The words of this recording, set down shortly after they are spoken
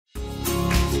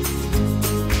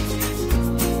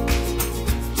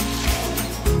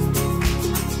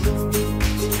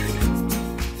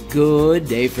Good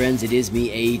day, friends. It is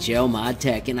me,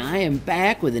 HLModTech, and I am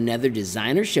back with another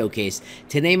designer showcase.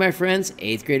 Today, my friends,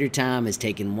 8th grader Tom has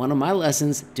taken one of my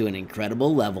lessons to an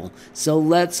incredible level. So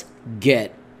let's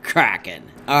get cracking.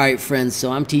 Alright friends,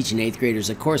 so I'm teaching 8th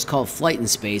graders a course called Flight in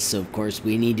Space, so of course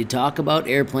we need to talk about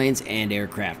airplanes and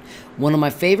aircraft. One of my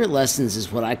favorite lessons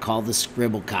is what I call the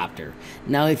Scribblecopter.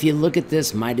 Now if you look at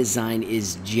this, my design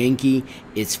is janky,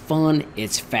 it's fun,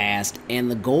 it's fast, and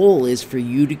the goal is for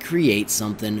you to create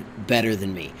something better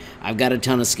than me. I've got a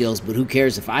ton of skills, but who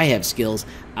cares if I have skills?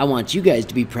 I want you guys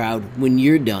to be proud when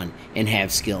you're done and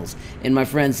have skills. And my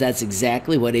friends, that's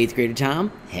exactly what 8th grader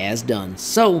Tom has done.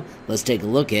 So let's take a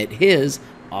look at his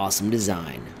awesome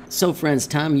design. So friends,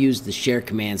 Tom used the share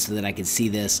command so that I could see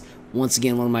this. Once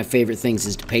again, one of my favorite things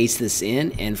is to paste this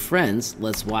in, and friends,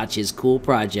 let's watch his cool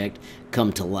project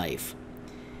come to life.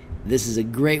 This is a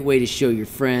great way to show your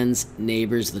friends,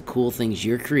 neighbors, the cool things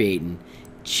you're creating.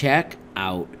 Check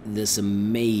out this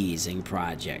amazing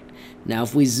project. Now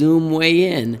if we zoom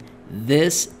way in,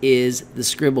 this is the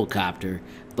Scribblecopter,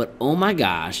 but oh my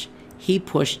gosh, he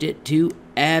pushed it to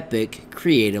epic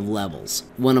creative levels.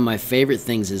 One of my favorite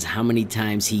things is how many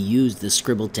times he used the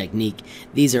scribble technique.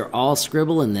 These are all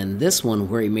scribble, and then this one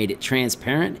where he made it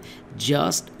transparent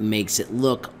just makes it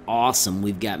look awesome.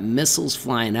 We've got missiles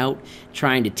flying out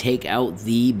trying to take out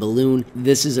the balloon.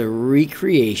 This is a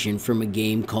recreation from a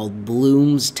game called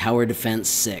Bloons Tower Defense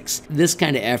 6. This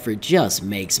kind of effort just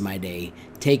makes my day.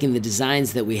 Taking the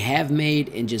designs that we have made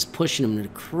and just pushing them to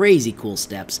crazy cool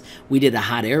steps. We did a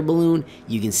hot air balloon.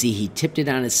 You can see he tipped it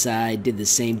on its side, did the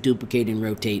same duplicate and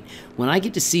rotate. When I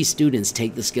get to see students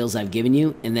take the skills I've given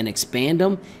you and then expand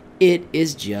them, it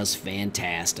is just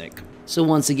fantastic. So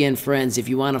once again, friends, if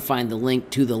you want to find the link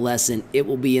to the lesson, it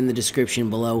will be in the description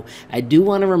below. I do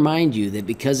want to remind you that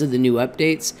because of the new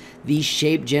updates, these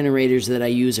shape generators that I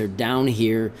use are down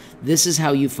here. This is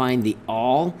how you find the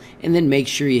all, and then make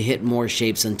sure you hit more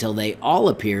shapes until they all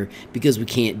appear, because we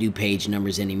can't do page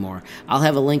numbers anymore. I'll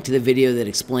have a link to the video that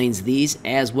explains these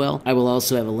as well. I will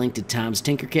also have a link to Tom's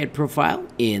Tinkercad profile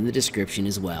in the description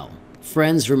as well.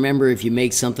 Friends, remember, if you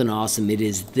make something awesome, it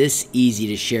is this easy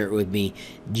to share it with me.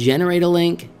 Generate a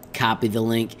link, copy the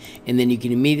link, and then you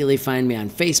can immediately find me on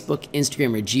Facebook,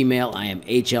 Instagram, or Gmail. I am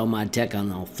HLModTech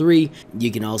on all three.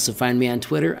 You can also find me on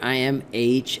Twitter. I am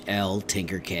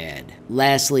HLTinkercad.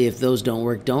 Lastly, if those don't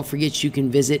work, don't forget you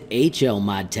can visit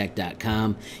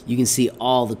HLModTech.com. You can see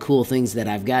all the cool things that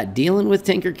I've got dealing with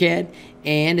Tinkercad,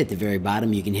 and at the very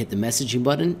bottom you can hit the messaging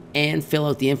button and fill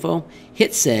out the info,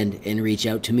 hit send, and reach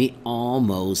out to me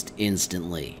almost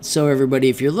instantly. So everybody,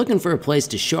 if you're looking for a place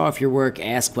to show off your work,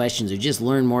 ask questions, or just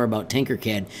learn more about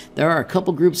Tinkercad, there are a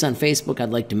couple groups on Facebook I'd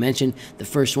like to mention. The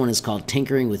first one is called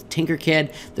Tinkering with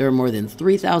Tinkercad. There are more than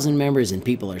 3,000 members and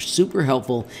people are super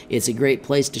helpful. It's a great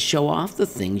place to show off the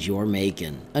things you're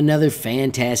making. Another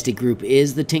fantastic group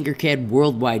is the Tinkercad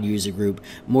Worldwide User Group.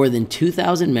 More than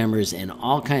 2,000 members and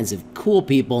all kinds of cool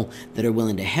people that are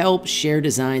willing to help, share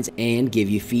designs, and give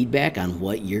you feedback on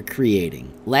what you're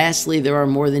creating. Lastly, there are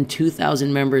more than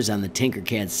 2,000 members on the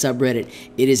Tinkercad subreddit.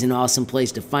 It is an awesome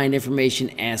place to find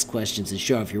information, ask questions, and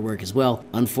show off your work as well.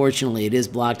 Unfortunately, it is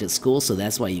blocked at school, so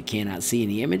that's why you cannot see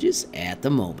any images at the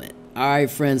moment. Alright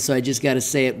friends, so I just got to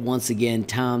say it once again,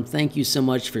 Tom, thank you so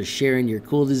much for sharing your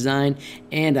cool design,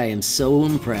 and I am so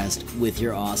impressed with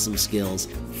your awesome skills.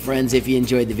 Friends, if you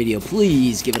enjoyed the video,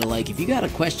 please give it a like. If you got a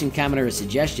question, comment, or a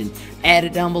suggestion, add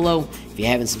it down below. If you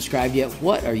haven't subscribed yet,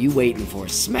 what are you waiting for?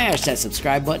 Smash that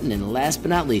subscribe button, and last but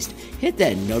not least, hit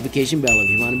that notification bell if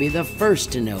you want to be the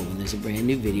first to know when there's a brand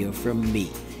new video from me,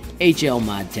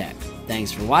 HLModTech.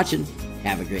 Thanks for watching.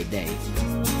 Have a great day.